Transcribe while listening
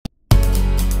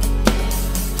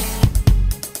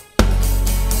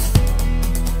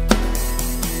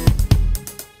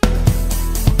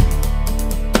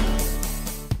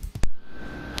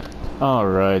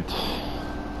Alright,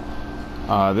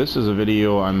 this is a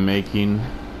video I'm making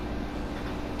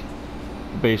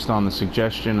based on the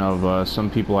suggestion of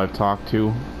some people I've talked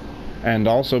to, and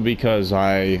also because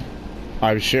I've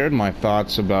shared my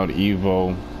thoughts about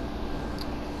Evo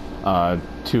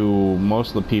to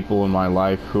most of the people in my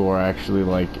life who are actually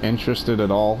like interested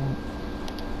at all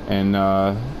and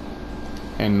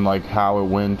like how it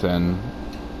went and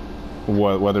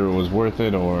whether it was worth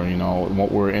it, or you know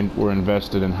what we're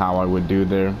invested in, how I would do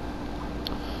there.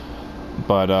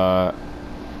 But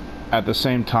at the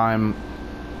same time,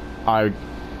 I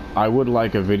would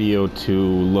like a video to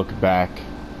look back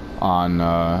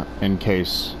on in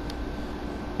case,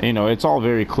 you know, it's all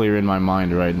very clear in my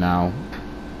mind right now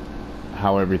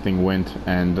how everything went,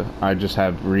 and I just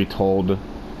have retold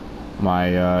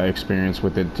my experience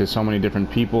with it to so many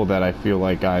different people that I feel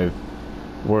like I've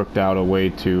worked out a way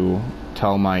to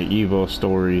tell my Evo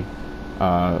story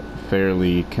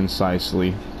fairly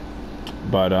concisely.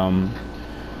 But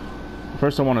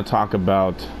first I want to talk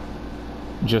about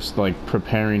just like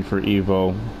preparing for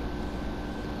Evo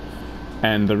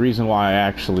and the reason why I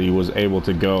actually was able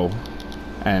to go.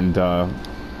 And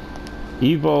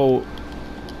Evo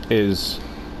is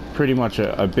pretty much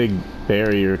a big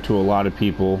barrier to a lot of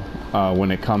people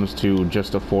when it comes to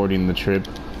just affording the trip.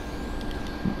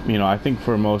 You know, I think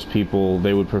for most people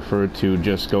they would prefer to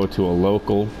just go to a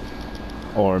local,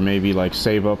 or maybe like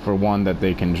save up for one that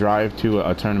they can drive to,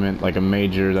 a tournament like a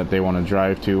major that they want to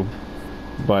drive to.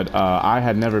 But I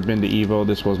had never been to Evo.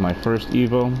 This was my first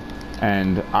Evo,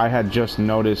 and I had just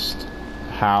noticed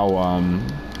how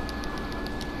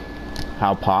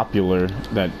popular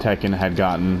that Tekken had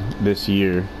gotten this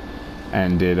year,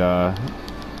 and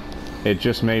it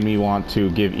just made me want to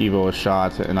give Evo a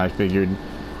shot. And I figured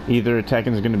either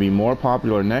Tekken's going to be more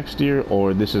popular next year,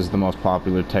 or this is the most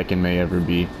popular Tekken may ever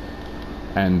be.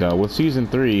 And with Season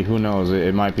 3, who knows,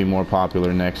 it might be more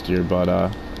popular next year.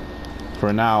 But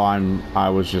for now, I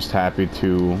was just happy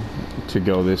to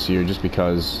go this year, just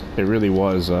because it really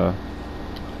was it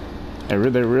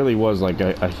really was like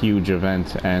a huge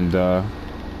event, and a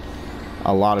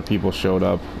lot of people showed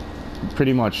up.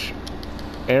 Pretty much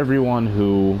everyone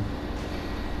who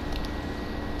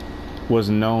was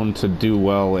known to do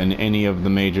well in any of the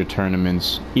major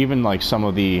tournaments, even like some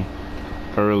of the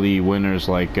early winners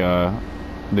like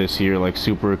this year, like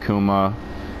Super Akuma,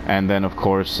 and then of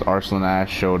course Arslan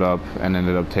Ash showed up and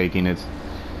ended up taking it.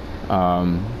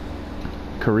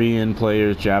 Korean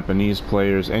players, Japanese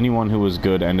players, anyone who was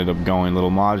good ended up going.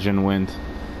 Little Majin went.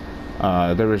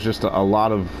 There was just a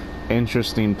lot of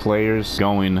interesting players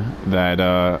going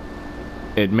that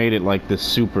it made it like this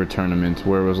super tournament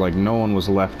where it was like no one was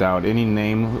left out. Any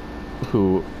name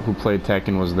who played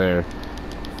Tekken was there.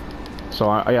 So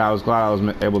yeah, I was glad I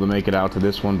was able to make it out to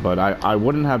this one, but I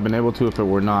wouldn't have been able to if it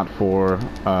were not for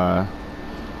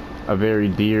a very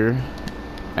dear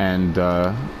and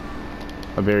a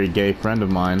very gay friend of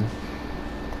mine,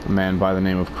 a man by the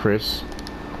name of Chris,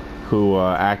 who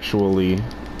actually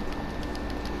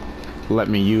let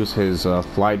me use his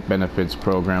flight benefits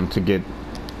program to get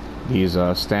these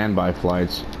standby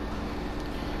flights,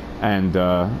 and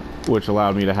which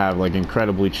allowed me to have like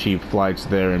incredibly cheap flights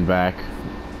there and back,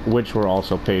 which were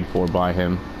also paid for by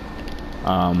him.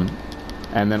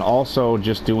 And then also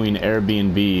just doing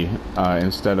Airbnb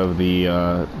instead of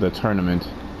the tournament.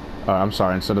 I'm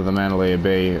sorry, instead of the Mandalay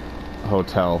Bay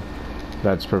hotel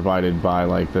that's provided by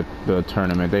like the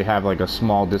tournament. They have like a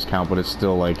small discount, but it's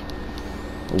still like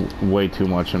way too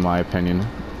much in my opinion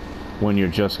when you're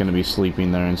just going to be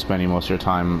sleeping there and spending most of your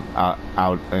time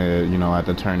out you know, at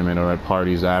the tournament or at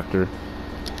parties after.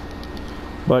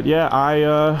 But yeah,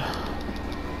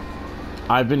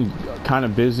 I've been kind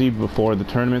of busy before the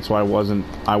tournament, so I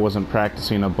wasn't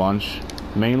practicing a bunch.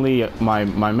 Mainly my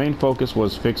main focus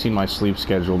was fixing my sleep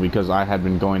schedule, because I had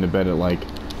been going to bed at like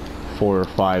 4 or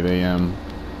 5 a.m.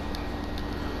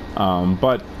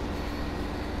 But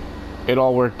it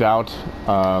all worked out.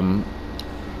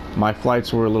 My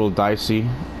flights were a little dicey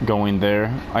going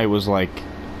there. I was like,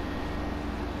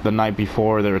 the night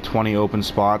before there were 20 open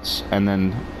spots, and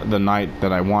then the night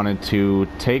that I wanted to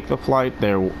take the flight,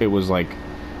 it was like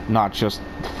not just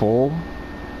full,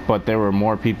 but there were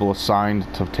more people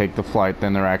assigned to take the flight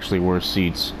than there actually were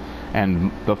seats. And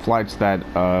the flights that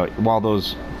while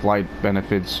those flight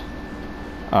benefits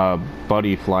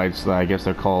buddy flights, I guess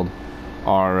they're called,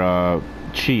 are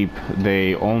cheap,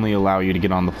 they only allow you to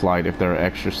get on the flight if there are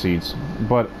extra seats.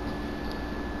 But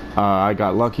I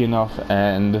got lucky enough,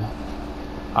 and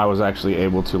I was actually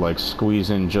able to like squeeze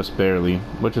in just barely.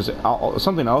 Which is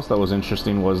something else that was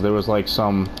interesting, was there was like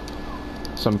some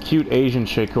cute Asian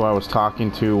chick who I was talking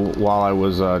to while I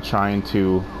was trying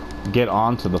to get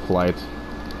onto the flight,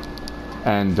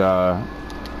 and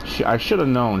I should have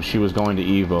known she was going to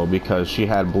Evo because she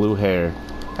had blue hair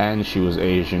and she was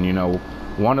Asian. You know,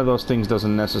 one of those things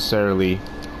doesn't necessarily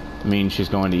mean she's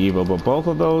going to Evo, but both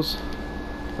of those,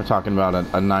 we're talking about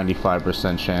a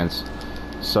 95% chance.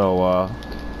 So,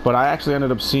 but I actually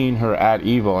ended up seeing her at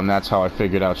Evo, and that's how I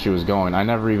figured out she was going. I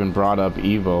never even brought up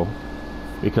Evo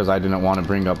because I didn't want to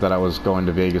bring up that I was going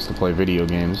to Vegas to play video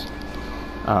games.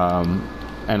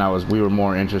 And we were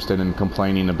more interested in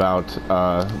complaining about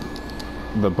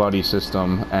the buddy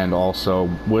system, and also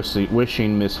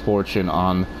wishing misfortune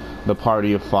on the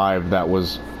party of 5 that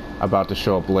was about to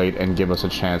show up late and give us a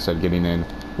chance at getting in,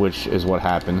 which is what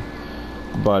happened.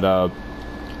 But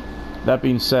that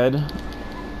being said,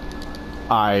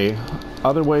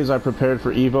 other ways I prepared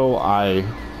for Evo,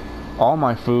 all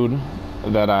my food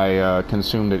that I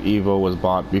consumed at Evo was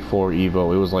bought before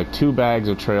Evo. It was like 2 bags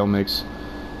of trail mix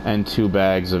and 2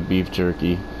 bags of beef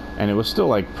jerky, and it was still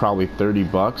like probably 30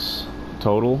 bucks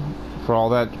total for all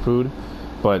that food,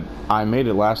 but I made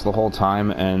it last the whole time,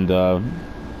 and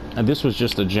this was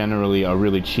just generally a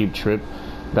really cheap trip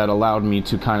that allowed me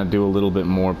to kind of do a little bit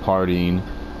more partying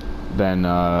than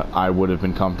I would have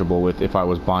been comfortable with if I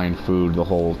was buying food the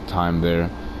whole time there.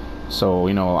 So,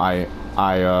 you know, I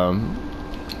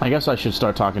guess I should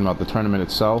start talking about the tournament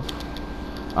itself.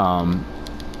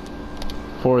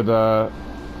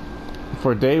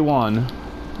 For day 1,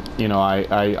 you know,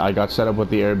 I got set up with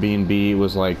the Airbnb. It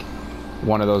was like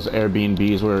one of those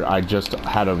Airbnbs where I just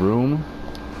had a room,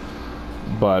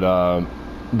 but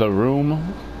the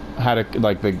room had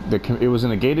it was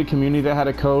in a gated community that had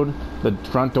a code. The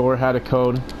front door had a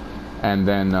code, and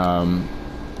then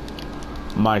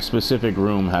my specific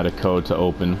room had a code to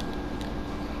open.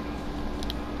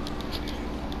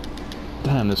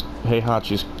 Damn, this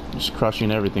Heihachi's just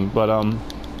crushing everything. But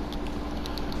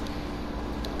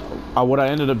what I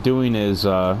ended up doing is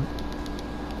I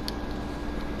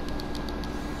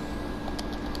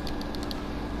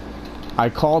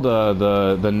called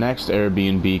the next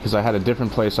Airbnb because I had a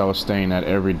different place I was staying at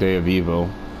every day of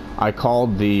Evo. I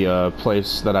called the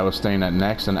place that I was staying at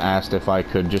next and asked if I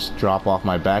could just drop off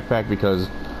my backpack, because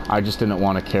I just didn't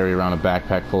want to carry around a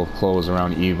backpack full of clothes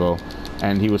around Evo.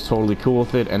 And he was totally cool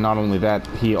with it, and not only that,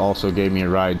 he also gave me a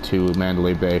ride to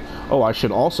Mandalay Bay. Oh, I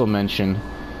should also mention,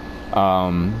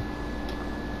 I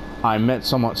met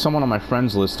someone on my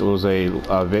friends list. It was a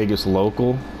Vegas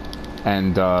local,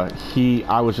 and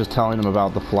I was just telling him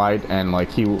about the flight, and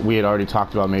like we had already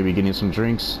talked about maybe getting some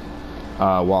drinks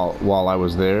while I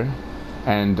was there.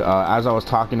 And as I was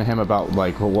talking to him about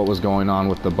like what was going on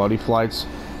with the buddy flights,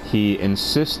 he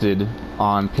insisted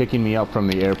on picking me up from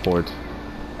the airport.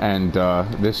 And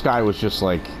this guy was just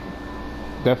like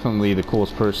definitely the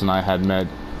coolest person I had met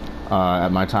at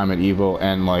my time at Evo.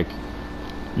 And like,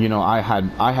 you know, I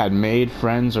had made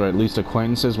friends, or at least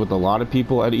acquaintances, with a lot of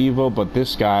people at Evo, but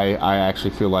this guy, I actually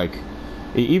feel like,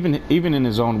 even in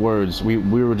his own words, we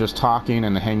were just talking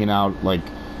and hanging out, like,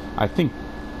 I think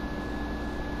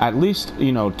at least,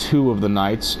 you know, 2 of the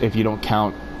nights, if you don't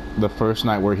count the first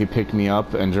night where he picked me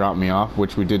up and dropped me off,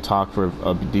 which we did talk for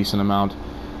a decent amount.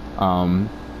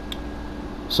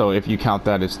 So if you count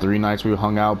that, it's 3 nights we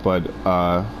hung out, but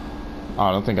I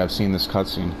don't think I've seen this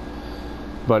cutscene.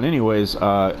 But anyways,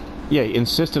 yeah,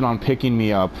 insisted on picking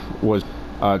me up,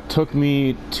 took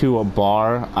me to a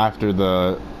bar after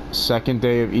the second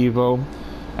day of Evo,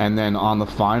 and then on the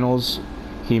finals,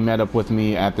 he met up with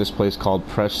me at this place called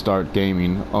Press Start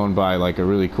Gaming, owned by like a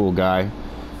really cool guy,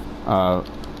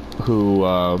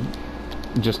 who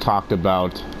just talked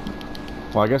about,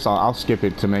 well, I guess I'll skip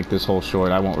it to make this whole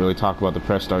short. I won't really talk about the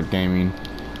Press Start Gaming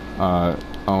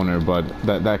owner, but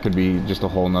that could be just a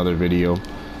whole nother video.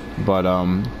 But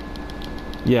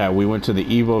yeah, we went to the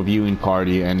Evo viewing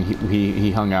party, and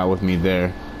he hung out with me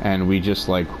there, and we just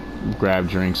like grabbed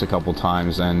drinks a couple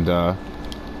times, and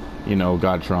you know,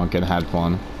 got drunk and had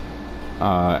fun,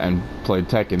 and played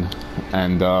Tekken.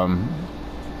 And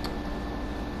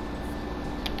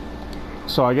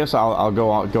so I guess I'll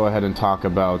go ahead and talk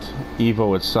about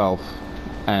Evo itself.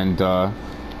 And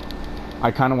I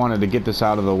kind of wanted to get this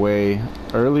out of the way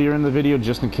earlier in the video,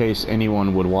 just in case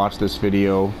anyone would watch this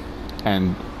video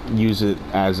and use it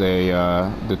as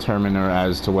a determiner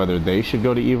as to whether they should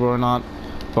go to Evo or not.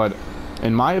 But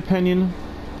in my opinion,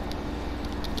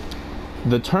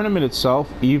 the tournament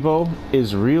itself, Evo,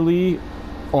 is really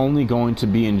only going to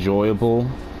be enjoyable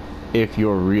if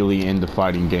you're really into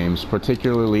fighting games,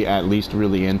 particularly at least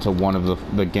really into one of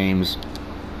the games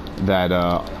that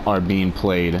are being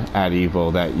played at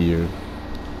Evo that year.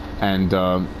 And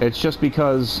it's just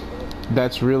because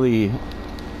that's really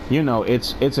you know,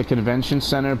 it's a convention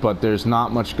center, but there's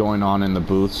not much going on in the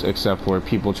booths except for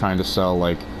people trying to sell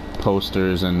like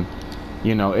posters, and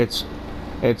you know, it's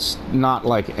not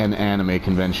like an anime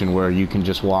convention where you can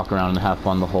just walk around and have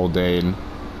fun the whole day, and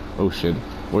oh shit,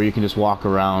 where you can just walk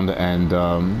around and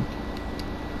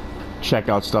check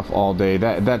out stuff all day.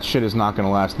 That shit is not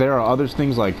gonna last. There are other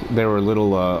things, like there were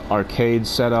little arcades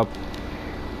set up,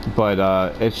 but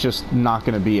it's just not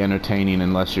gonna be entertaining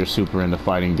unless you're super into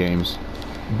fighting games.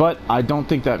 But I don't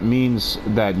think that means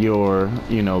that you're,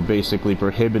 you know, basically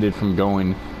prohibited from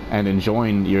going and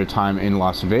enjoying your time in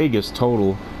Las Vegas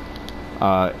total,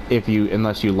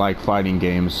 unless you like fighting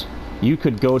games. You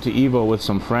could go to Evo with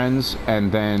some friends and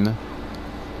then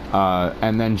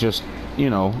just, you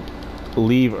know,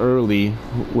 leave early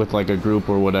with like a group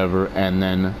or whatever, and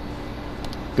then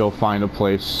go find a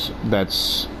place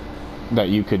that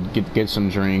you could get some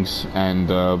drinks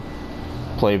and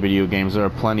play video games. There are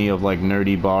plenty of like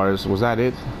nerdy bars. Was that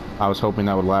it? I was hoping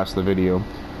that would last the video.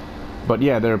 But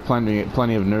yeah, there are plenty of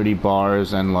nerdy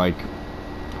bars and like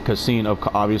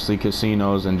obviously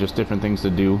casinos and just different things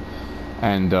to do.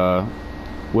 And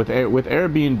with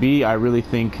Airbnb, I really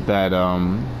think that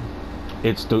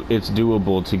it's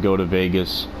doable to go to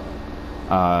Vegas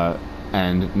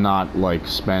and not like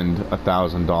spend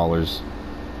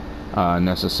 $1,000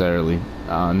 necessarily,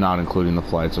 not including the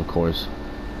flights, of course.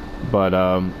 But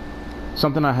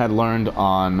something I had learned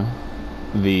on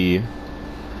the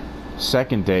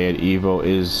second day at Evo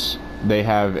is they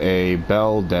have a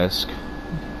bell desk,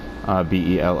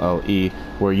 B-E-L-L-E,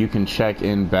 where you can check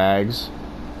in bags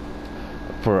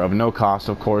of no cost.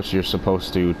 Of course, you're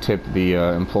supposed to tip the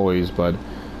employees, but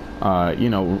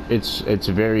you know, it's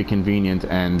very convenient,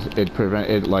 and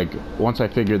it like once I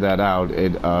figured that out,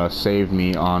 it saved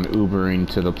me on Ubering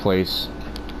to the place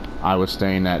I was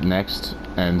staying at next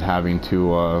and having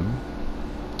to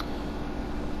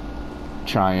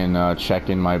try and check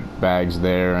in my bags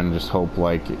there and just hope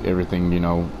like everything, you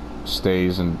know,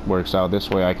 stays and works out. This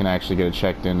way I can actually get it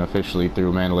checked in officially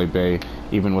through Mandalay Bay,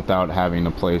 even without having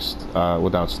a place,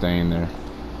 without staying there.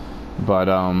 But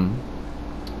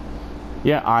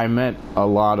yeah, I met a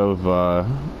lot of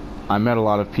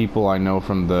people I know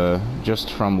from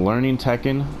learning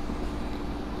Tekken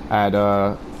at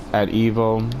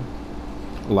Evo,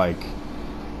 like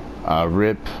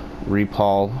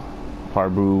Repal,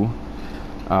 Parbu,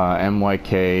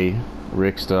 MYK,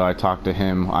 Rixta. I talked to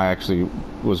him. I actually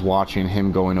was watching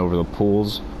him going over the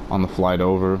pools on the flight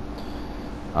over,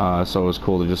 so it was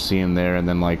cool to just see him there and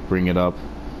then like bring it up.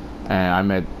 And I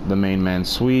met the main man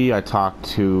Sui. I talked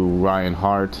to Ryan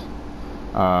Hart.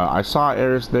 I saw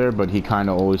Eris there, but he kind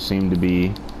of always seemed to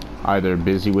be either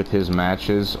busy with his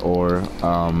matches or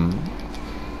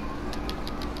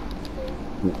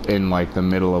in like the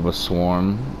middle of a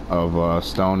swarm of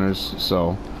stoners.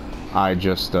 So I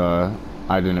just I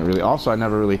didn't really. Also, I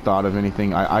never really thought of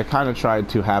anything. I kind of tried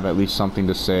to have at least something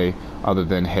to say other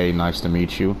than "Hey, nice to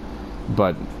meet you,"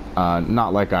 but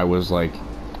not like I was like,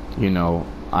 you know,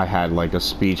 I had like a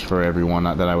speech for everyone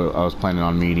that I was planning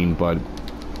on meeting. But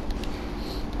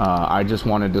I just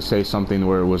wanted to say something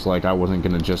where it was like I wasn't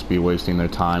gonna just be wasting their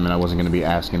time, and I wasn't gonna be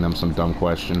asking them some dumb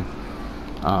question.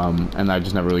 And I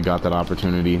just never really got that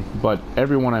opportunity. But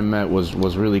everyone I met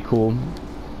was really cool.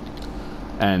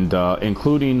 And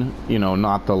including, you know,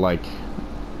 not the like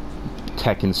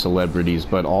Tekken celebrities,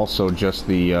 but also just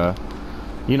the,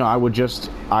 you know,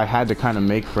 I had to kind of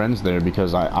make friends there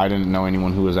because I didn't know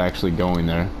anyone who was actually going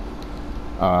there.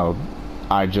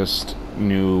 I just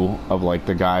knew of like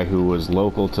the guy who was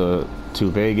local to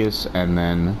Vegas, and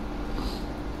then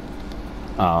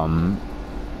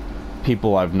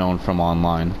people I've known from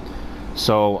online.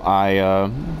 So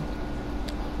I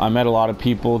met a lot of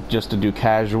people just to do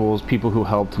casuals, people who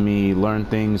helped me learn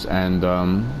things, and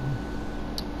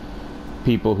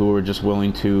people who were just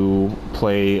willing to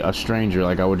play a stranger.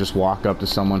 Like I would just walk up to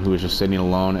someone who was just sitting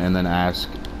alone and then ask,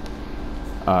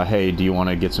 hey, do you want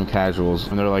to get some casuals?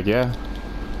 And they're like, yeah.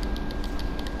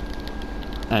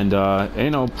 And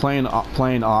you know, playing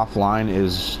offline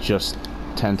is just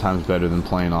 10 times better than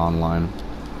playing online.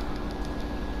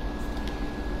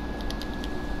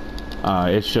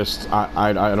 It's just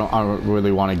I don't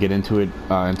really want to get into it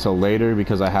until later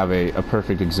because I have a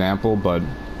perfect example. But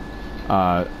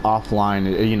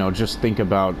offline, you know, just think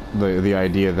about the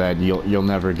idea that you'll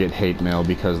never get hate mail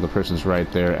because the person's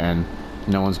right there, and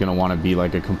no one's gonna want to be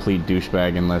like a complete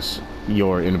douchebag unless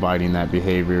you're inviting that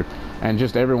behavior. And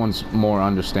just everyone's more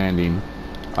understanding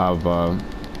of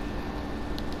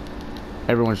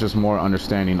everyone's just more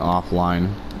understanding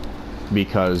offline,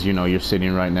 because you know you're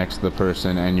sitting right next to the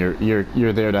person and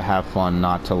you're there to have fun,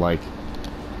 not to like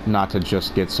not to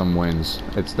just get some wins.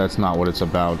 That's not what it's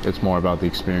about. It's more about the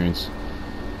experience.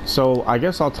 So I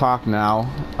guess I'll talk now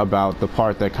about the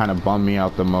part that kind of bummed me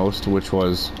out the most, which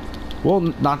was, well,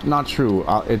 not true.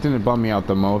 It didn't bum me out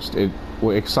the most. It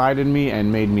excited me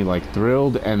and made me like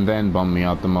thrilled, and then bummed me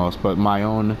out the most. But my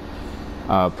own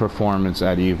performance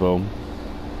at Evo.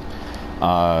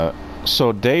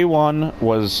 So day one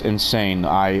was insane.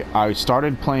 I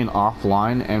started playing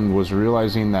offline and was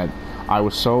realizing that I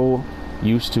was so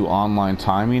used to online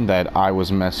timing that I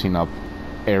was messing up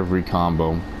every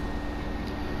combo.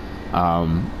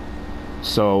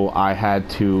 So I had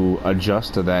to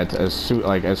adjust to that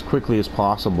as quickly as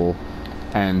possible,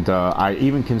 and I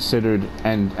even considered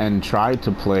and tried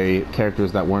to play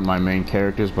characters that weren't my main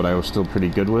characters, but I was still pretty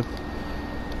good with,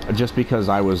 just because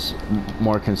I was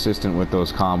more consistent with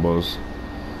those combos.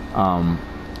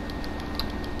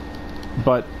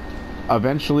 But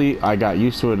eventually I got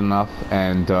used to it enough,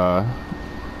 and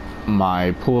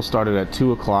my pool started at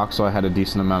 2 o'clock, so I had a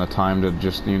decent amount of time to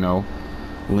just, you know,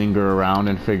 linger around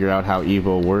and figure out how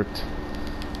Evo worked.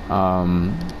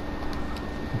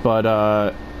 But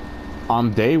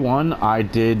on day one I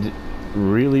did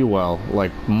really well,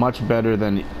 like much better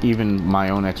than even my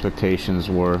own expectations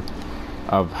were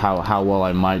of how well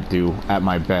I might do at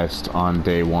my best on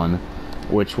day one,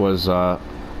 which was I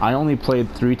only played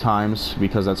 3 times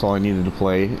because that's all I needed to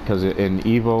play, because in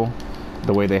Evo,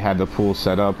 the way they had the pool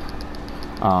set up,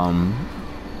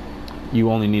 you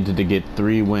only needed to get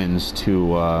 3 wins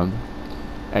to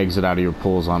exit out of your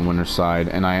pools on winner's side,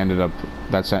 and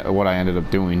that's what I ended up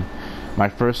doing. My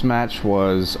first match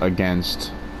was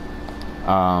against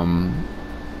what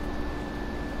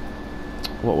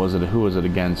was it? Who was it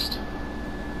against?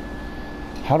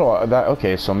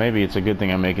 Okay, so maybe it's a good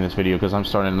thing I'm making this video, because I'm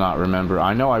starting to not remember.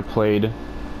 I know I played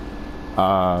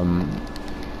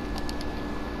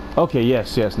okay,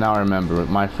 yes, now I remember.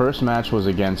 My first match was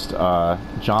against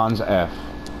John's F.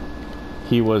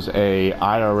 He was a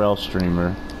IRL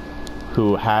streamer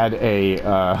who had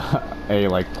a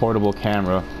like portable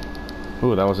camera.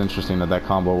 Ooh, that was interesting that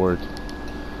combo worked.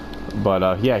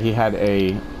 But yeah, he had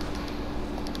a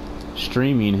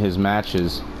streaming his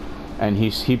matches, and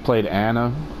he played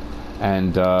Anna,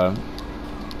 and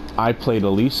I played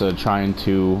Elisa, trying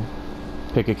to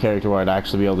pick a character where I'd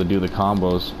actually be able to do the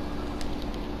combos.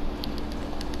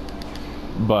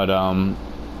 But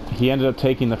he ended up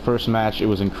taking the first match. It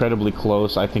was incredibly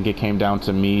close. I think it came down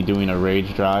to me doing a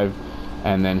rage drive,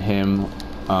 and then him.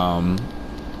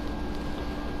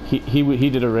 He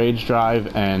did a rage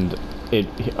drive, and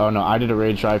oh no, I did a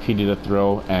rage drive. He did a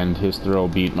throw, and his throw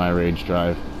beat my rage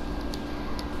drive.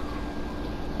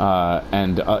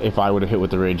 If I would have hit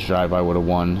with the rage drive, I would have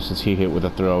won. Since he hit with a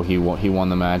throw, he won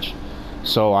the match.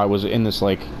 So I was in this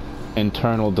like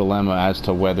internal dilemma as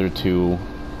to whether to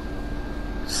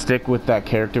stick with that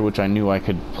character, which I knew I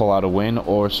could pull out a win,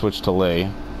 or switch to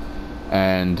Lei.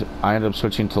 And I ended up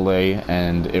switching to Lei,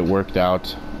 and it worked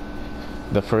out.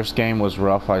 The first game was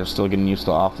rough. I was still getting used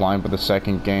to offline, but the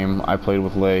second game I played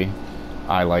with Lei,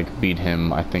 I like beat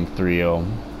him, I think 3-0.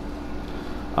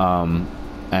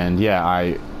 And yeah,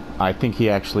 I think he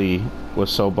actually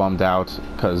was so bummed out,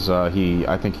 because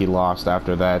I think he lost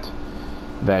after that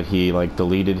he like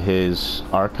deleted his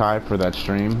archive for that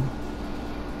stream.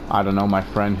 I don't know, my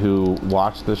friend who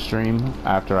watched the stream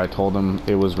after I told him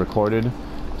it was recorded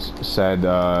said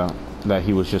that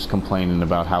he was just complaining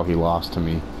about how he lost to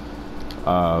me,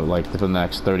 like for the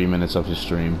next 30 minutes of his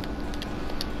stream.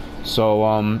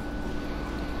 So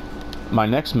my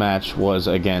next match was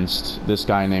against this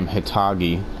guy named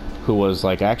Hitagi, who was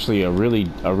like actually a really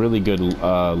good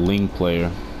Ling player,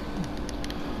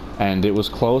 and it was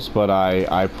close, but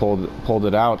I pulled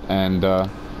it out, and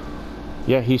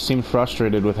yeah, he seemed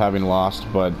frustrated with having lost,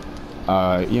 but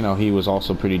you know, he was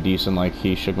also pretty decent. Like,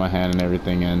 he shook my hand and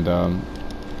everything, and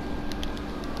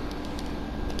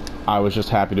I was just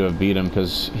happy to have beat him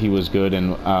because he was good.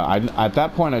 And at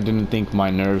that point, I didn't think my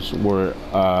nerves were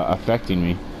affecting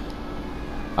me,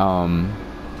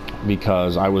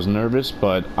 because I was nervous,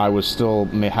 but I was still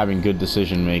having good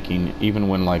decision making, even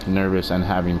when like nervous and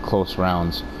having close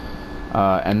rounds.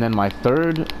 And then my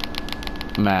third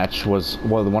match was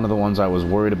one of the ones I was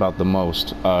worried about the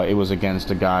most. It was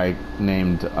against a guy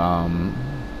named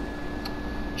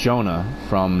Jonah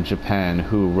from Japan,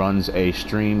 who runs a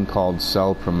stream called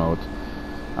Cell Promote,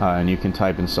 and you can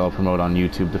type in Cell Promote on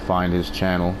YouTube to find his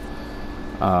channel.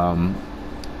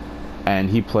 And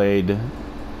he played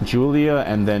Julia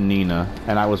and then Nina,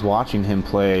 and I was watching him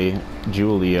play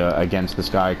Julia against this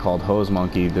guy called Hose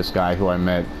Monkey, this guy who I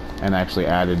met and actually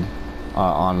added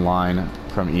online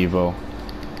from Evo.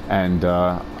 And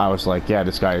I was like, yeah,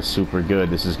 this guy is super good.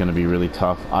 This is going to be really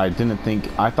tough. I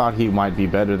thought he might be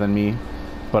better than me,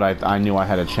 but I knew I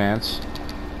had a chance.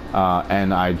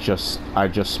 And I just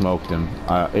smoked him.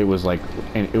 It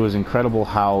was incredible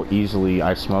how easily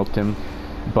I smoked him,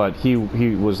 but he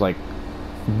was like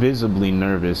visibly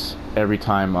nervous every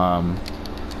time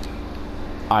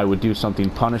I would do something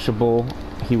punishable.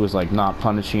 He was like not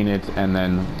punishing it, and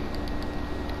then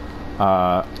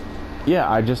yeah,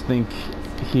 I just think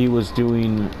he was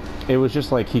doing, it was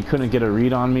just like he couldn't get a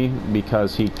read on me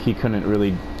because he couldn't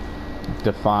really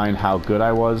define how good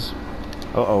I was.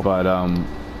 But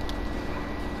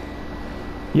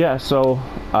yeah, so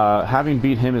having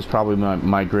beat him is probably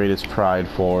my greatest pride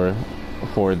for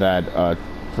that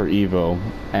for Evo,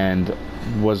 and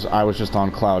I was just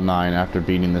on cloud 9 after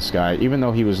beating this guy. Even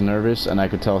though he was nervous and I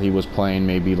could tell he was playing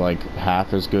maybe like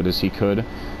half as good as he could,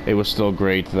 it was still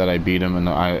great that I beat him,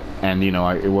 and you know,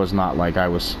 it was not like I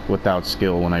was without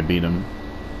skill when I beat him.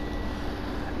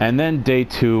 And then day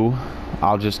 2,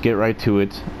 I'll just get right to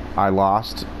it. I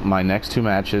lost my next 2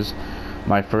 matches.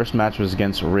 My first match was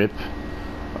against Rip,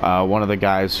 one of the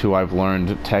guys who I've learned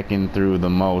Tekken through the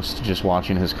most, just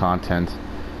watching his content.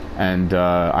 And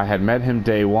I had met him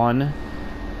day 1,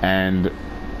 and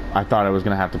I thought I was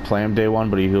going to have to play him day 1,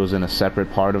 but he was in a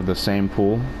separate part of the same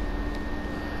pool.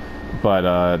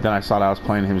 But then I saw that I was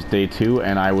playing him day 2,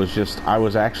 and I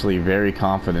was actually very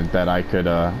confident that I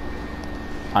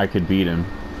could beat him.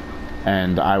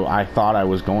 And I thought I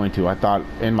was going to. I thought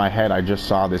in my head I just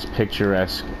saw this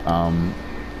picturesque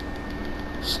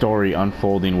story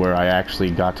unfolding where I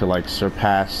actually got to like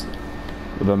surpass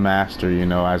the master, you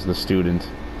know, as the student.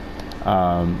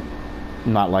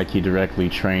 Not like he directly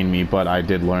trained me, but I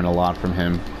did learn a lot from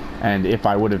him. And if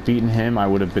I would have beaten him, I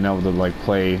would have been able to like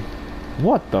play,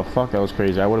 what the fuck, that was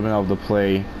crazy. I would have been able to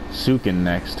play Sukin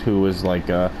next, who was like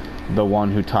the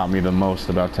one who taught me the most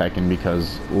about Tekken,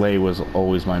 because Lei was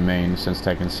always my main since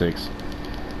Tekken 6.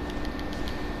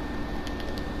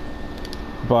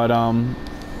 But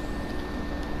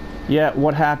yeah,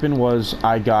 what happened was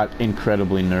I got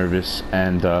incredibly nervous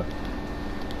and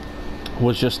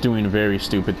was just doing very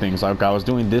stupid things. Like I was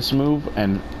doing this move,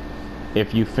 and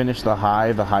if you finish the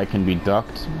high can be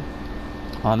ducked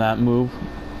on that move.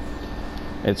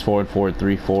 It's forward,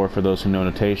 3-4 for those who know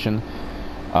notation.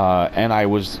 And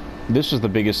this was the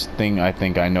biggest thing I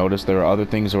think I noticed. There are other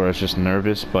things where I was just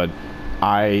nervous, but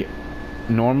I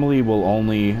normally will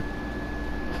only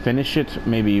finish it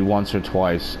maybe once or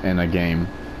twice in a game.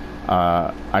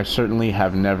 I certainly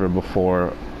have never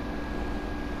before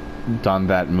done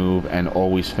that move and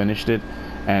always finished it,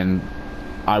 and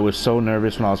I was so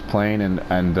nervous when I was playing,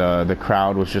 and the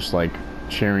crowd was just like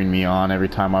cheering me on every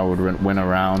time I would win a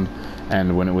round,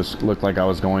 and when it looked like I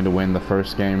was going to win the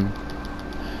first game,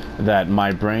 that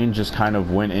my brain just kind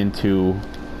of went into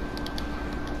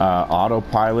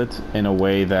autopilot in a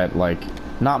way that, like,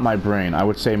 not my brain, I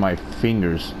would say my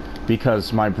fingers,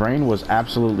 because my brain was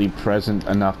absolutely present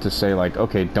enough to say like,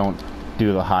 okay, don't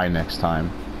do the high next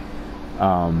time.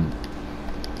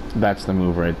 That's the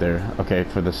move right there. Okay,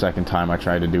 for the second time I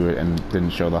tried to do it and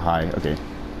didn't show the high. Okay,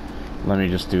 let me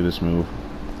just do this move.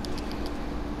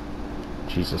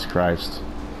 Jesus Christ.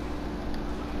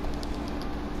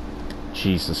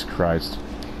 Jesus Christ.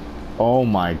 Oh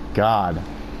my God.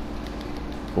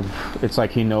 Oof. It's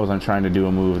like he knows I'm trying to do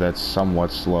a move that's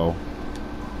somewhat slow.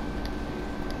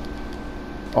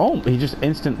 Oh, he just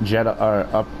instant jet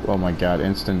up. Oh my God,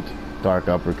 instant dark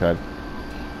uppercut.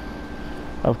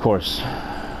 Of course.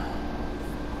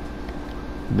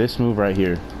 This move right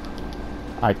here,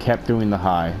 I kept doing the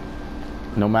high.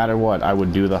 No matter what, I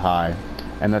would do the high.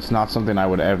 And that's not something I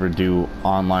would ever do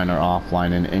online or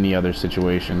offline in any other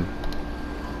situation.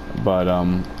 But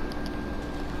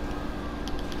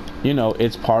you know,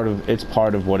 it's part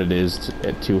of what it is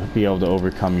to be able to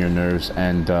overcome your nerves.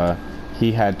 And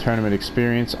he had tournament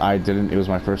experience. I didn't. It was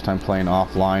my first time playing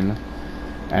offline,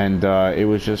 and it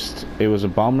was a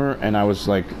bummer. And I was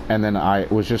like, and then I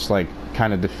was just like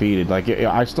kind of defeated. Like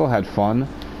I still had fun,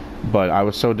 but I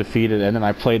was so defeated. And then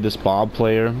I played this Bob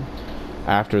player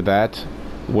after that,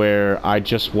 where I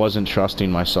just wasn't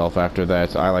trusting myself after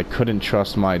that. I like couldn't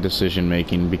trust my decision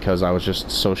making because I was just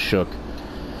so shook.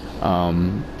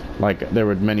 Like there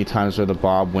were many times where the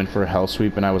Bob went for a hell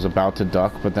sweep and I was about to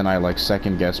duck, but then I like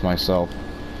second guessed myself,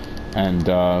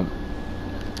 and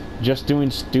just doing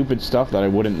stupid stuff that I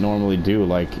wouldn't normally do.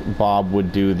 Like Bob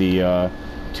would do the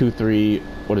 2-3,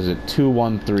 what is it,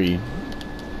 2-1-3,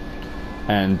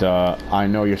 and I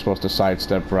know you're supposed to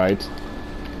sidestep right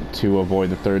to avoid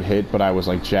the third hit, but I was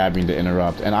like jabbing to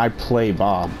interrupt, and I play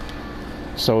Bob,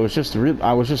 So it was just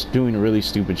I was just doing really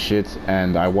stupid shit,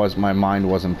 and my mind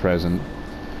wasn't present.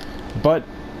 But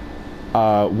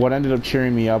what ended up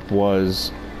cheering me up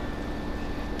was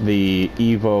the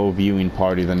Evo viewing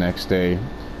party the next day,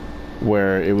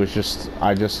 where it was just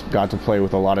I just got to play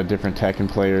with a lot of different Tekken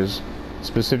players,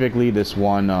 specifically this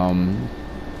one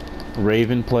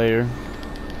Raven player,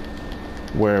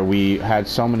 where we had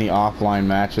so many offline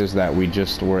matches that we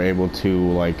just were able to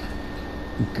like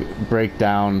break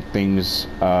down things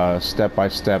step by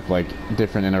step, like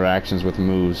different interactions with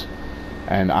moves.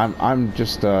 And I'm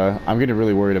getting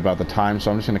really worried about the time, so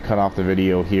I'm just gonna cut off the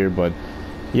video here. But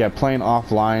yeah, playing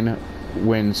offline,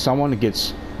 when someone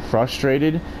gets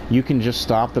frustrated, you can just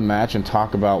stop the match and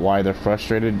talk about why they're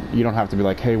frustrated. You don't have to be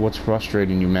like, hey, what's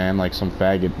frustrating you, man, like some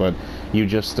faggot, but you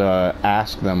just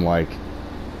ask them like,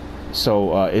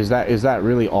 so is that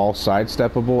really all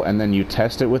sidesteppable? And then you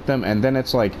test it with them, and then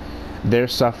it's like their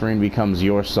suffering becomes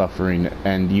your suffering,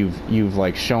 and you've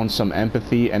like shown some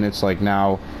empathy, and it's like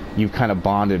now you've kind of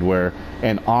bonded. Where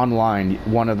and online,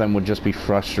 one of them would just be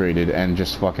frustrated and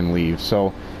just fucking leave.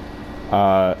 So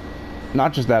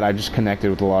not just that, I just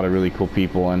connected with a lot of really cool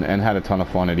people and had a ton of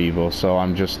fun at Evo. So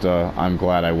I'm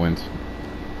glad I went.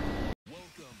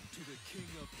 Welcome to the King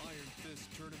of Iron Fist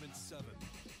Tournament 7.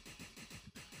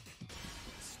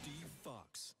 Steve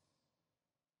Fox.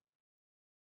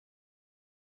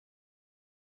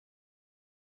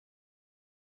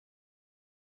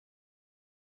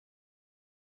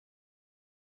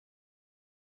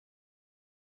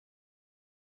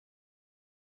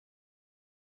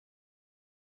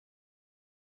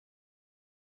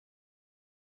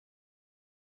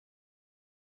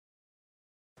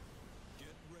 Get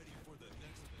ready for the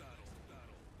next battle.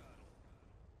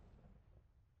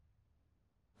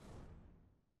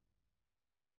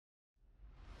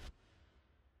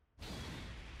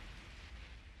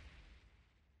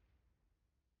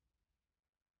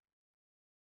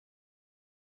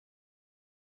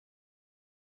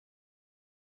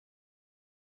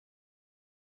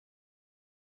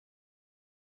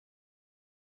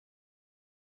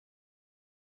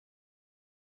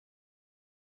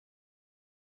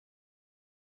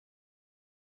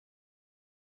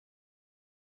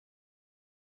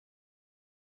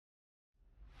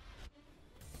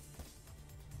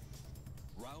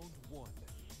 Round 1.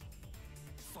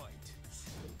 Fight.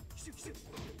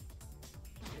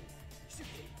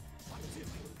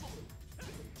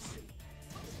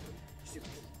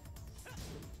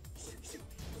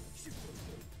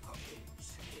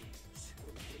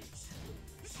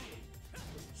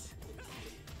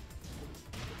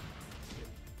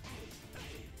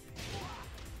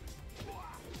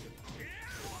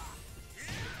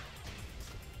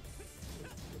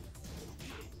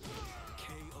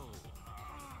 KO.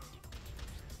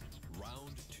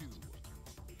 Round 2.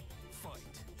 Fight.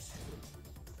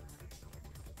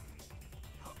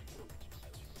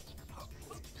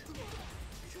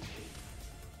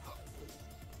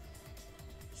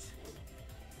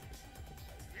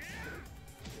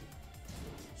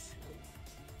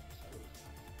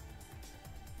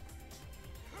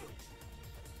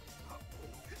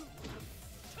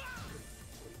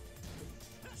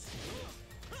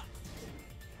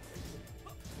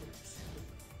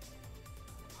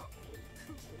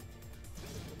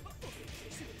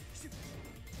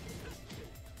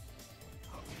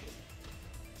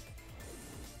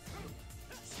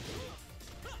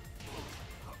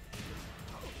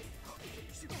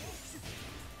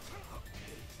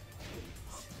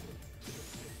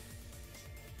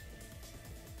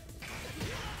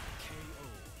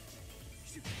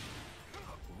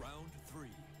 Round 3.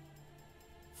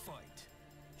 Fight.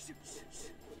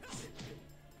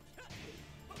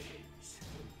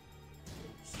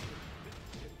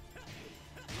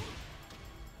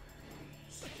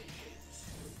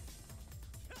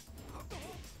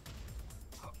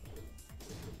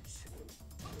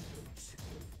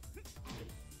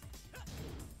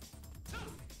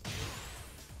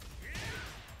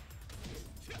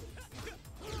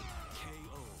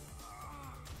 KO.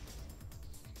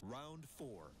 Round 4.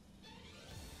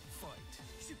 Fight.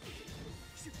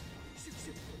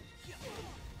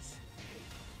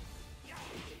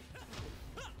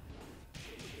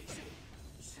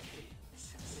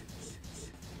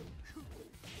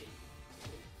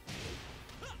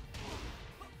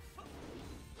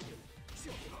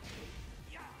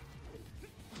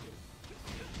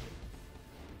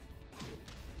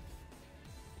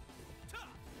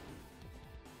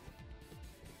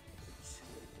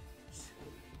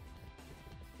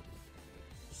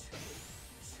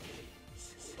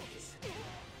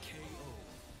 KO.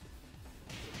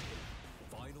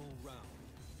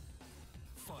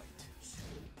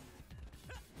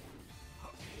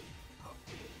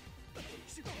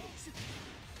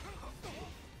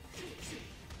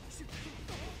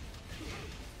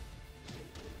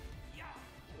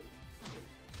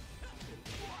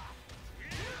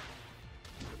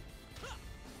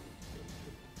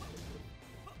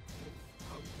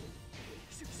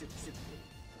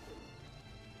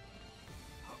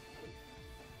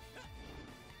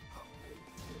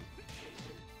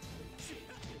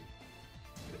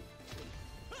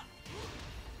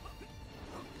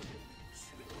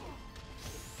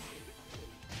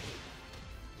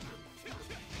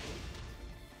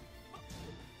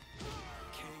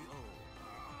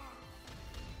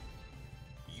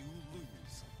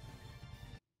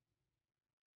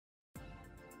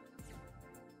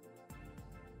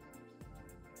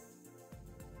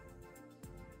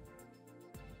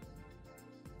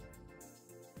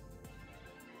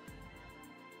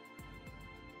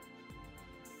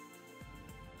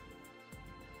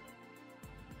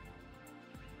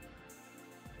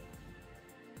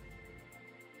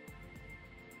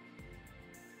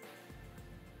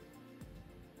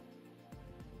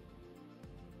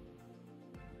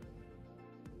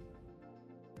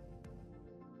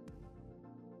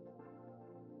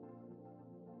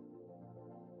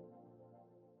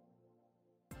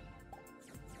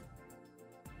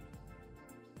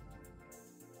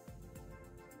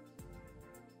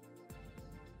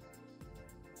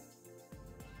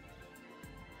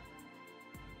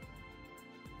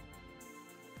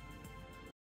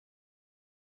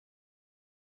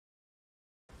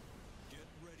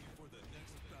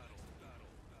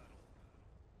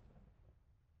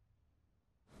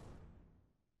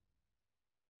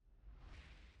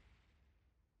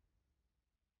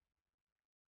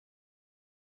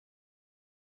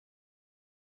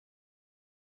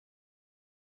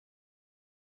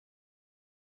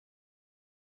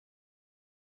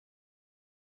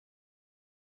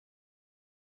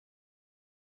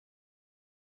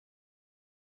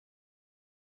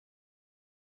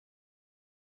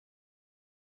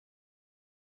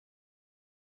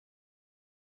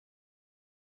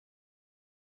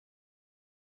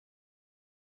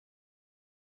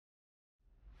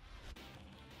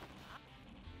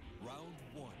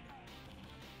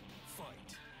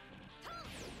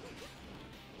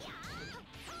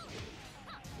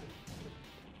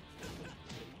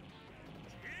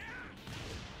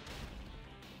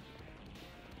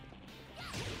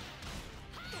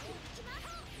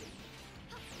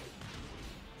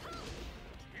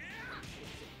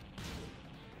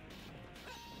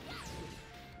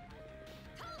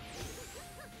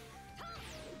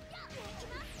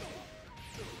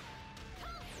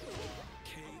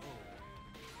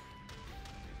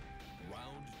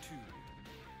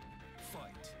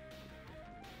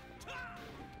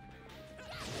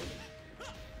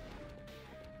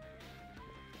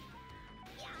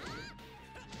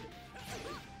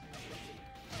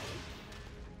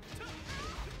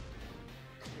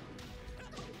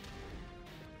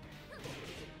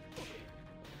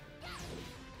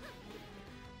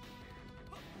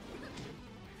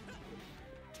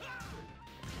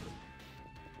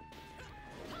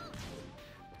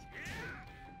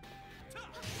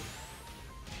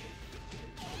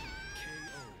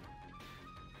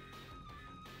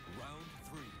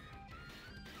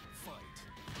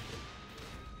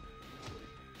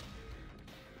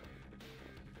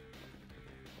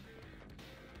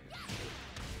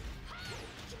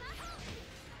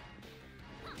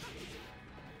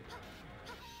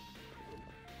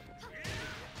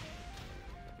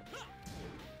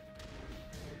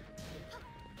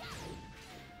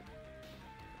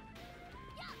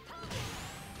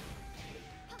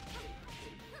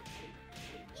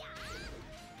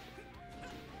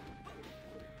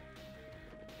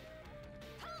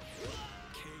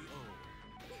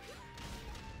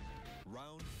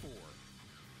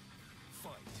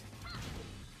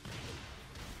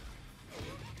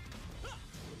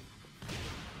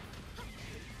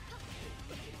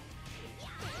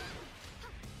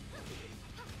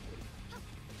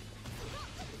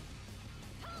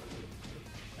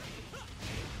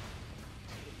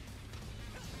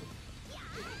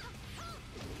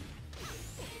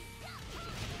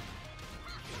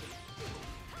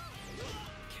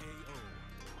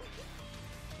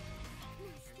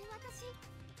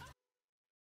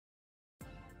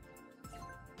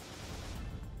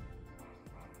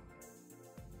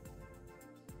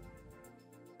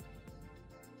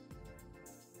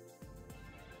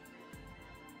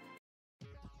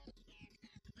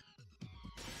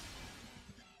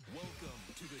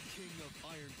 to the King of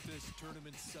Iron Fist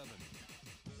Tournament 7.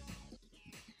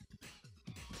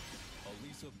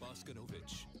 Alisa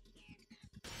Boskanovic.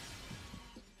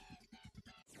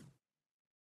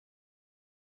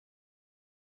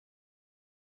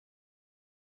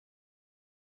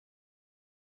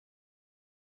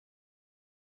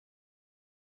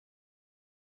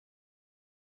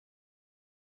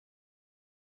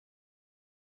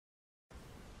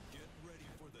 Get ready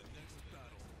for the next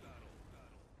battle.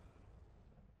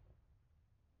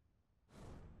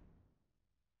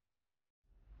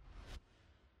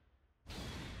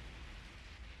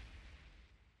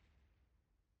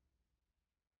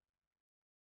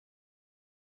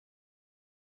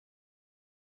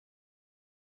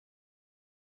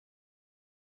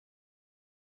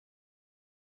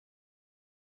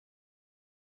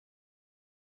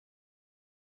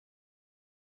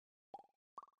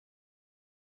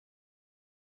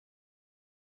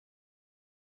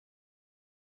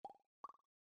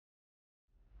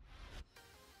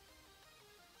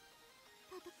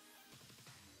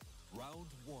 Round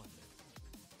 1.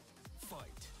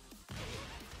 Fight.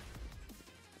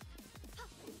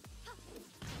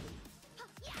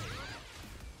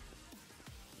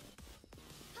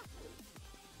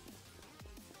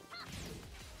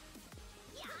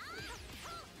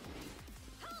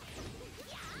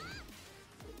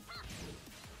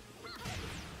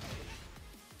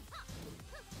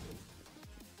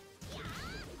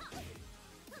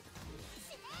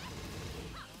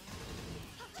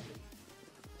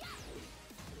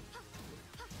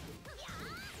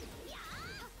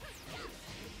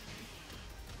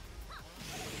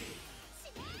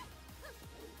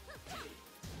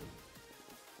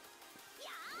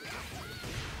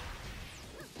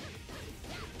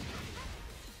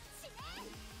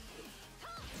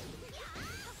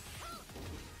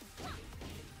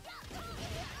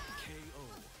 KO.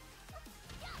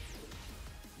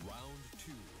 Round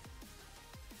 2.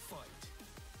 Fight.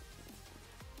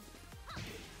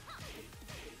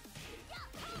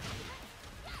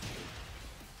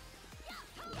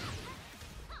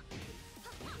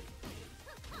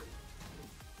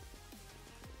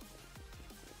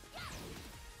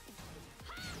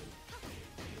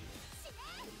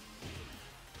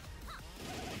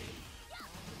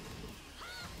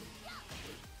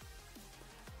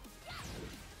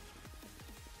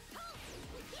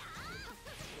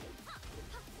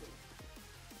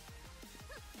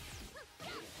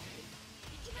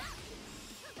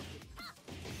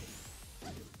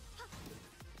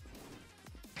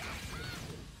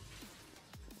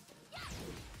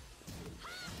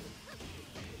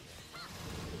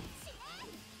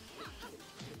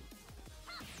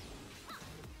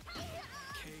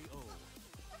 KO.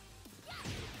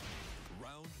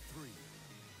 Round 3.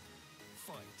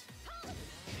 Fight.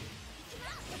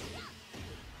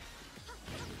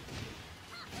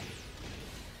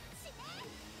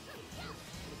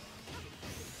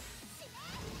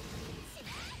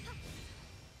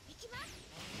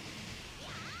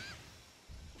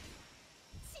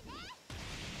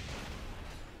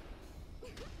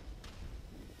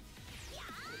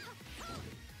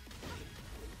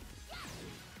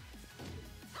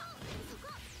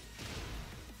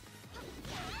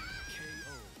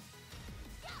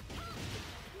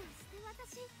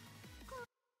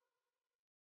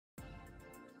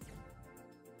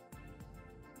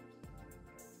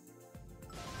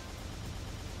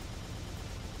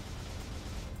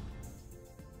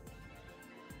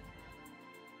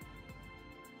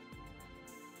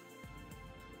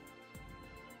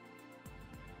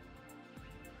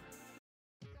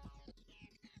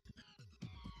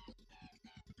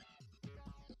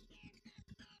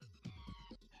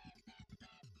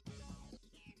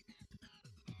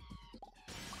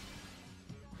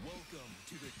 Welcome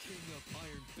to the King of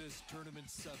Iron Fist Tournament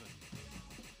 7.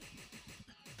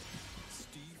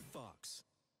 Steve Fox.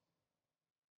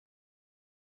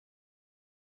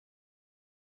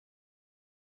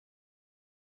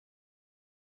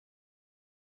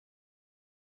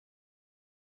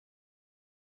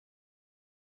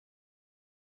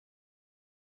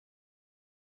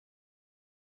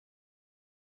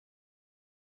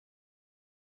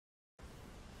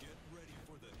 Get ready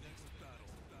for the next battle.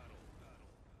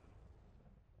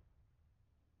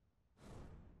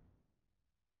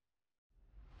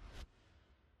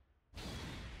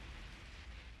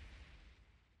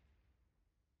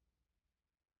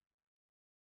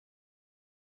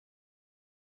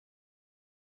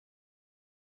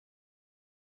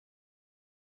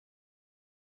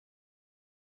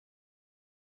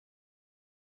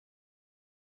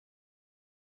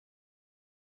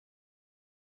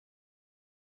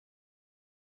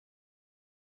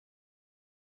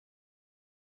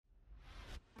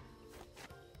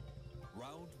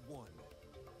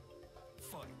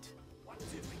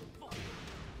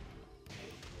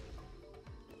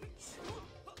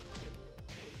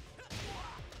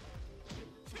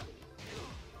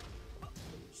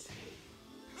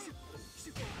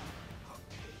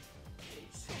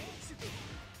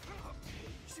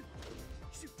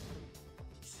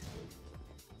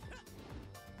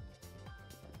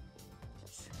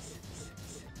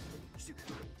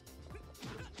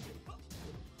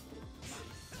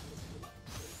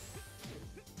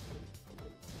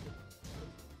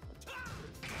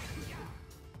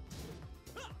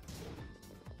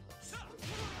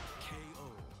 KO.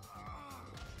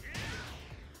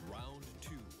 Round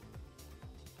 2.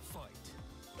 Fight.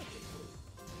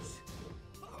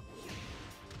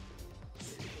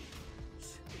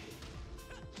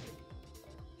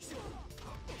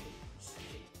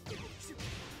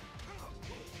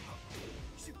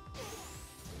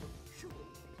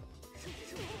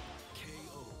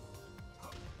 KO.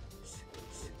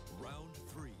 Round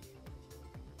 3.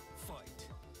 Fight.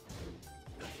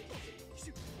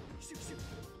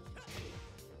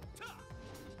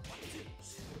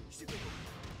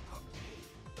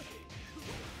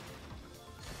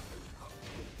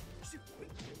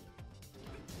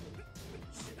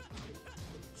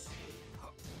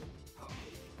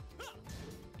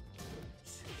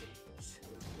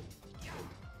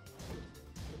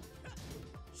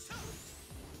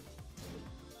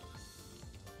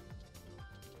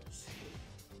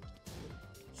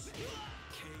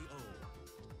 KO.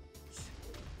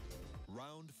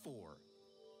 Round 4.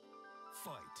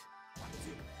 Fight.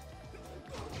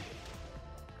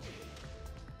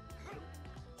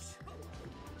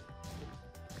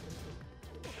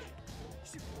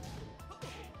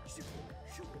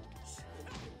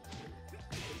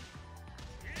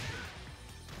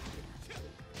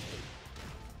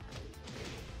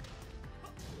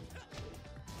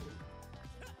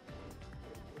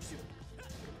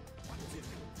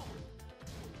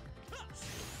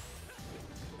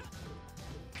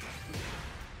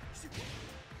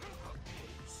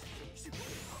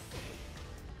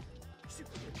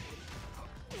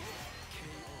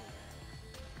 KO.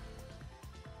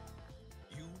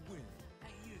 You win.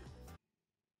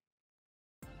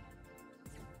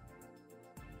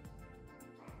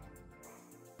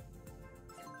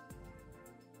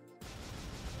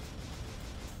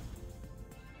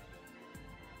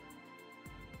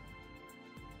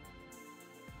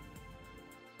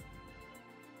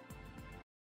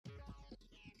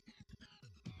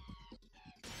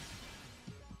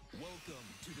 Welcome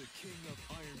to the King of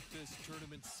Iron Fist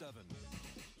Tournament 7.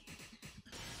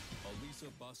 Elisa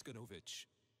Boskanovich.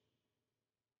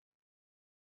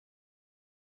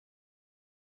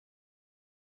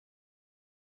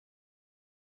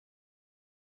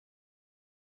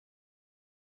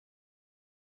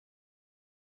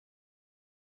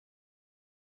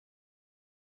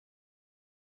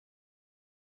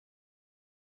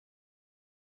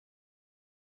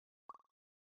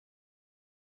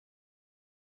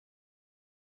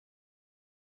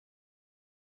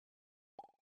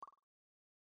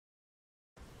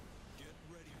 Get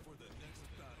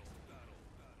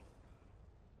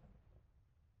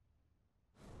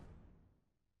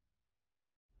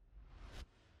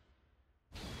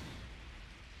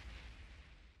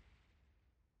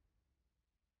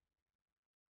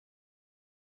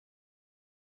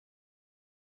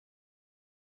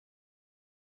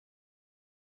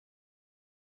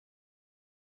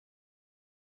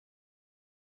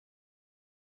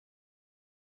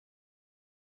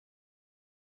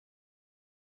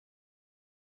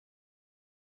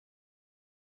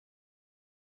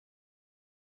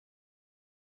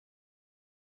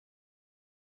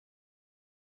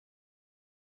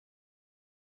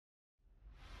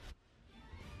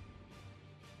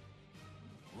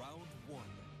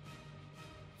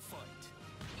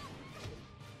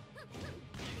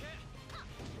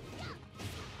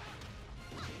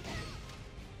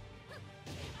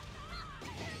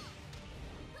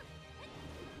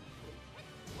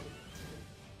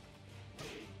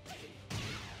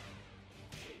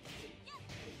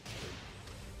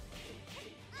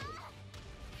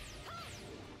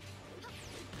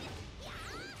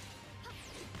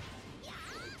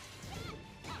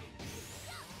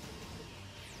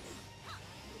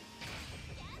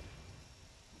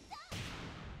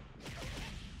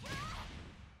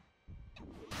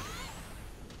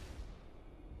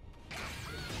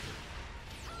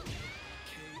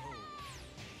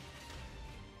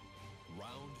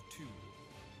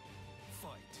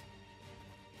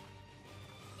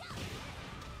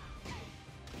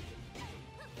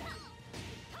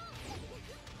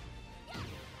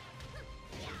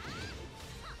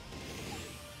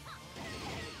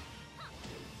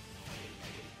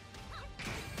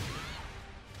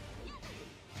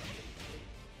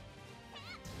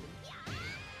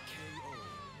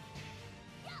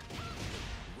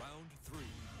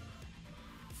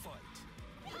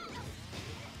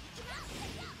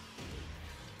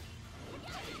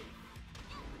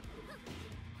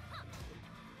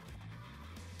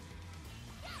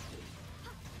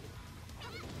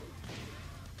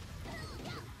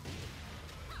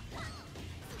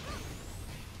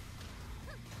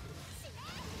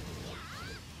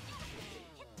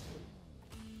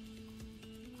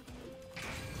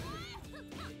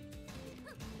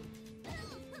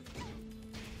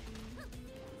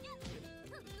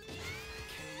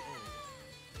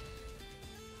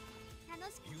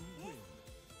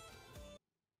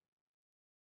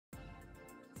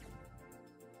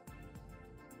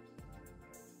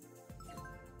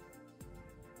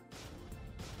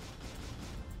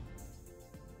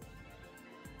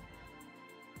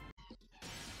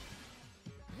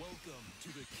Welcome to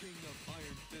the King of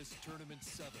Iron Fist Tournament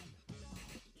 7.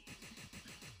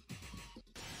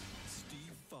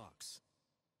 Steve Fox.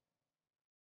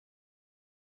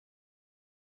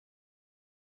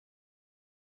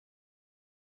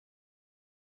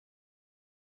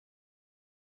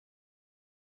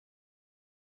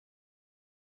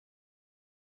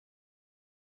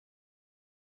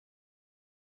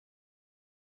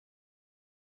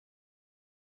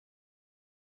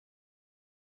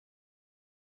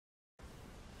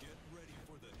 Get ready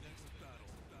for the next battle.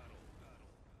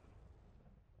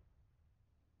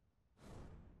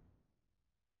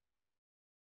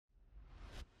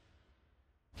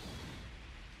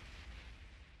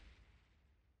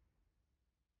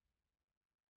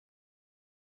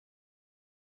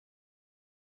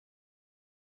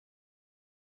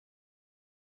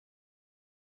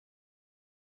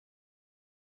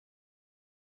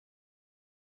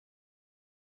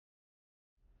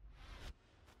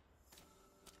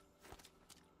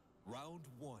 Round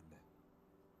 1.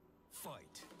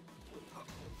 Fight.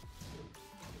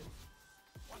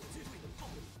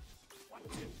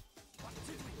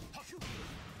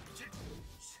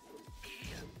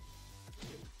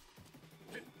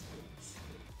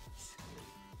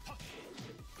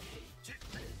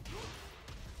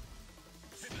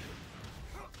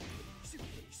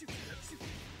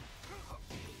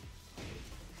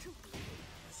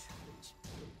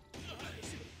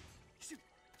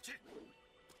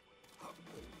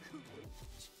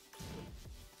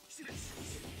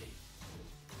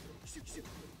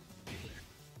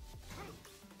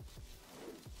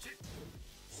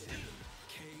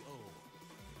 KO.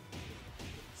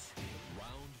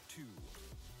 Round 2.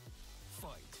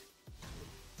 Fight.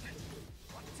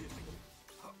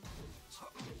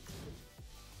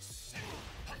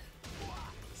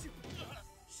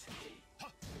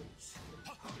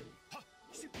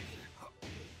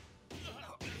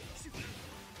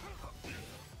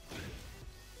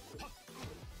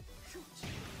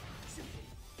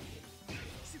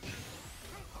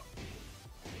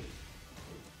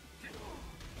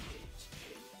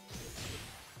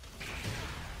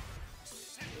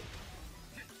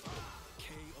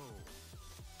 KO.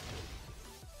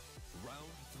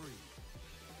 Round 3.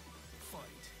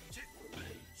 Fight.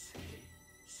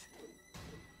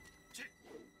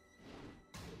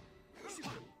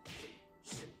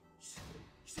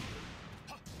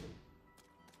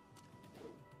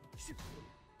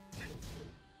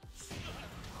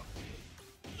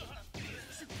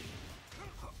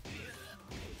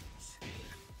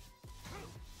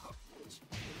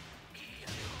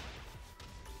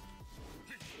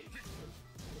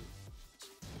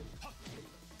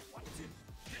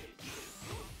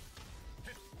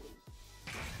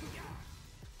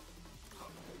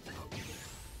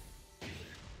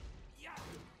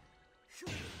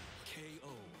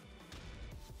 KO.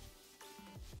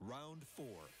 Round 4.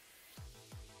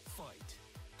 Fight.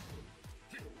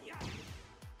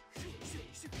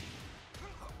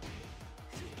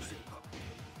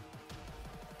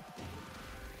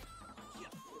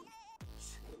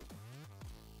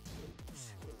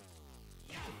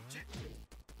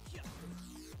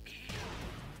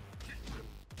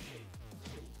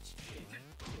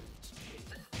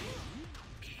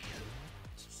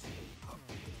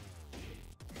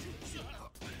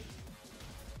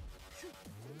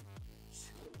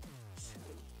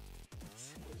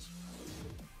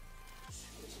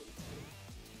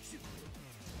 Shoot.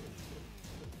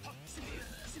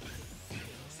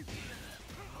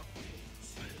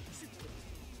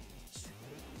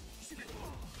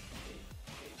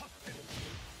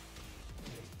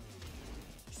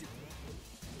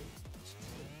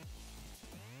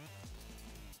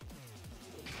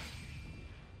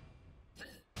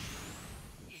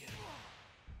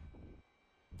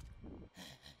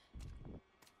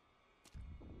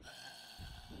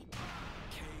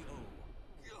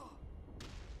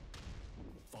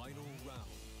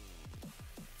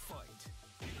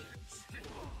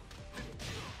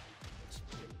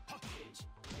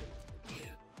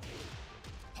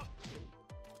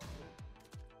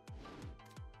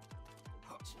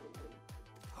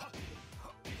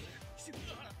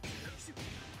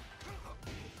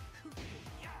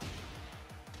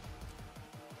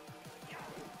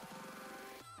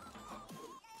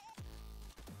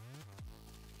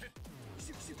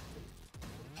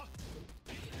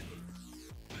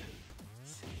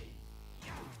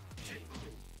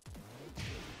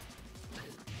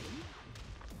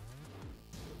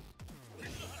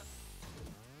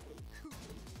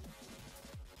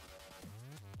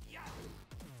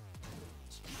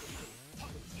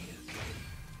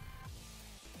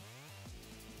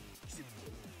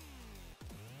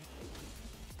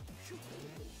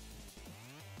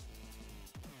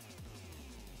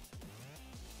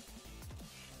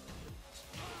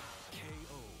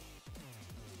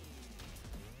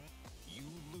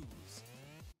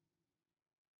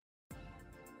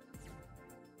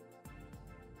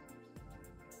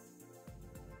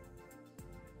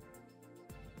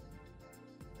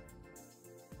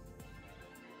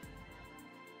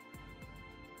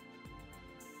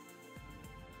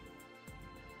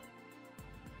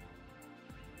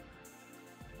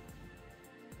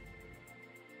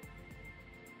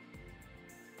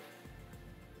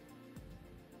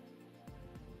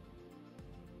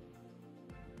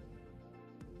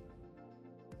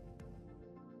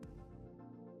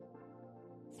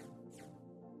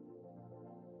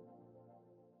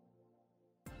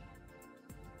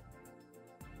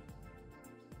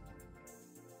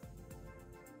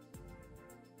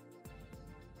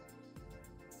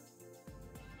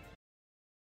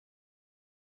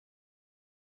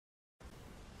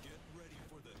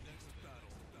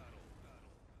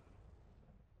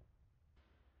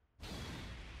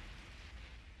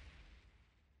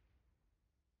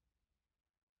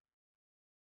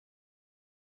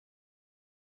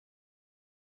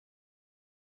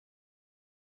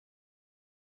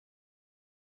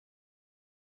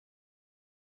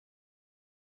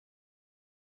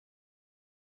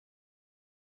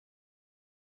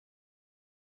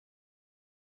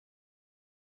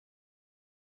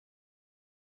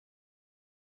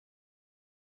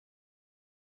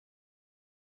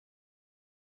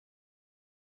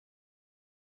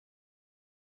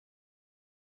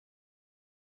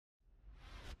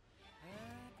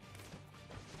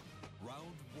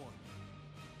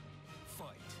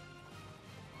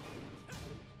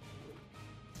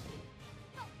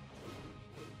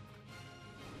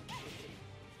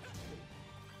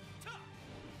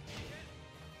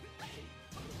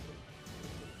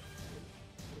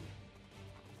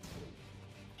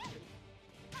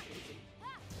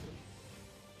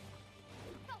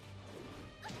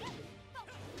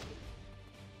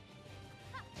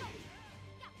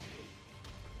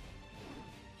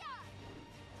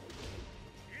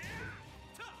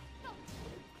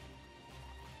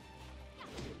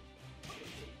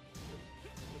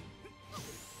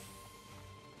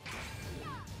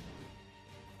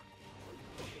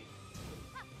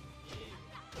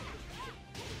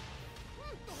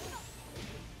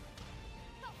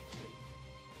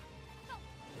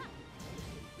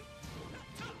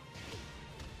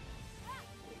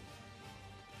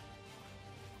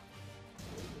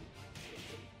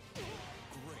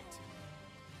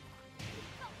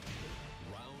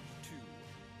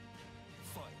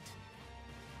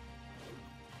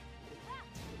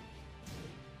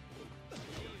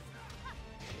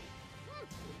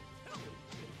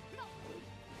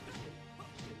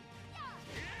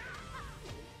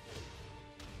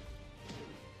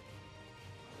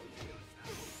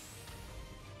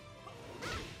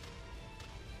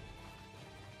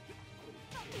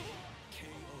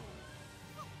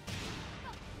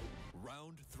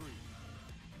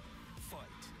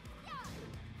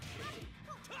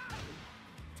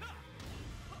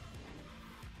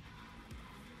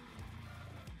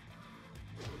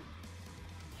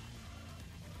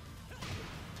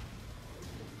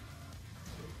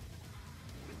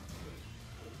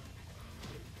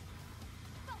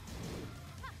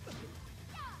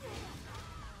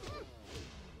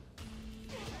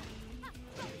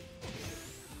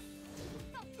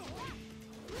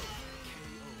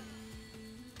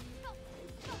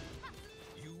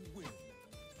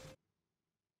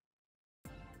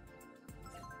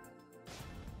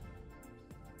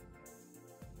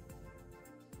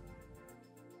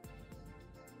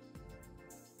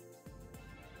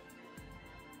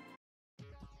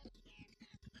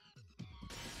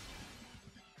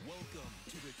 Welcome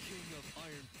to the King of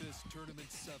Iron Fist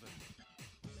Tournament 7.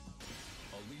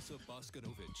 Alisa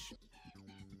Boskanovic.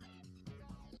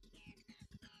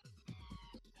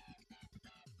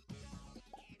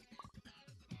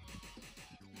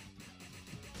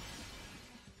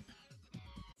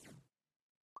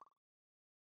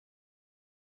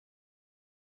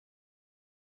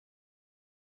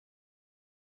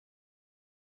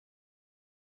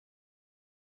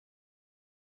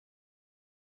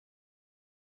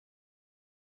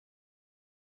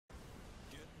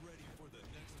 Get ready for the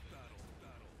next battle.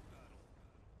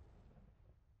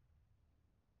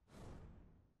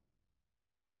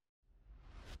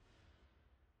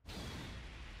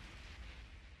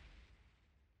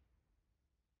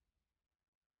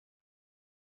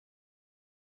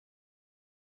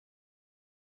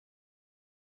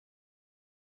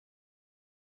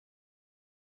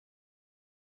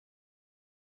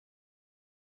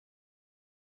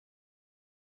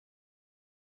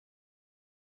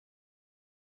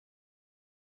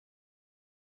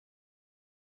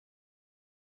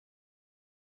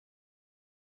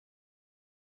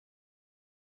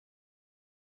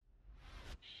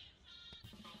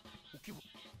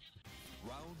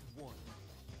 Round 1.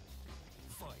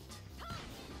 Fight.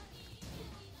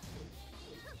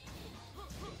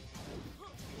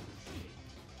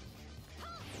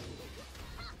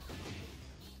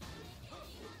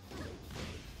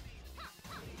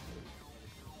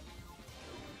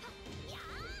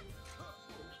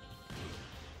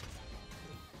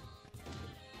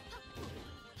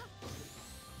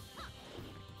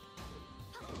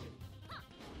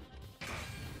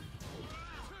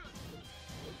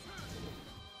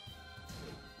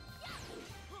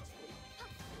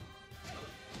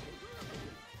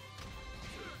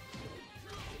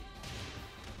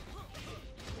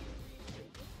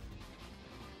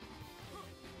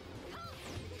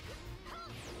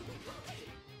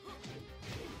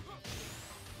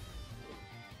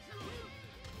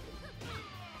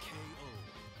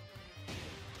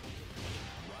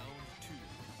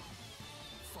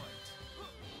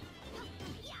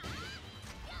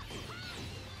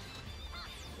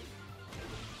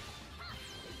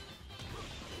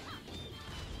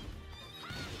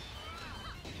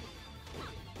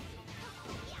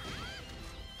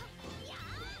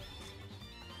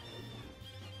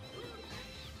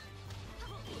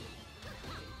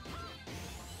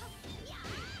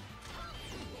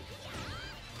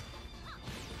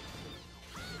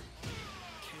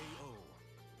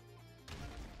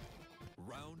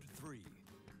 Round 3.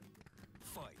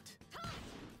 Fight.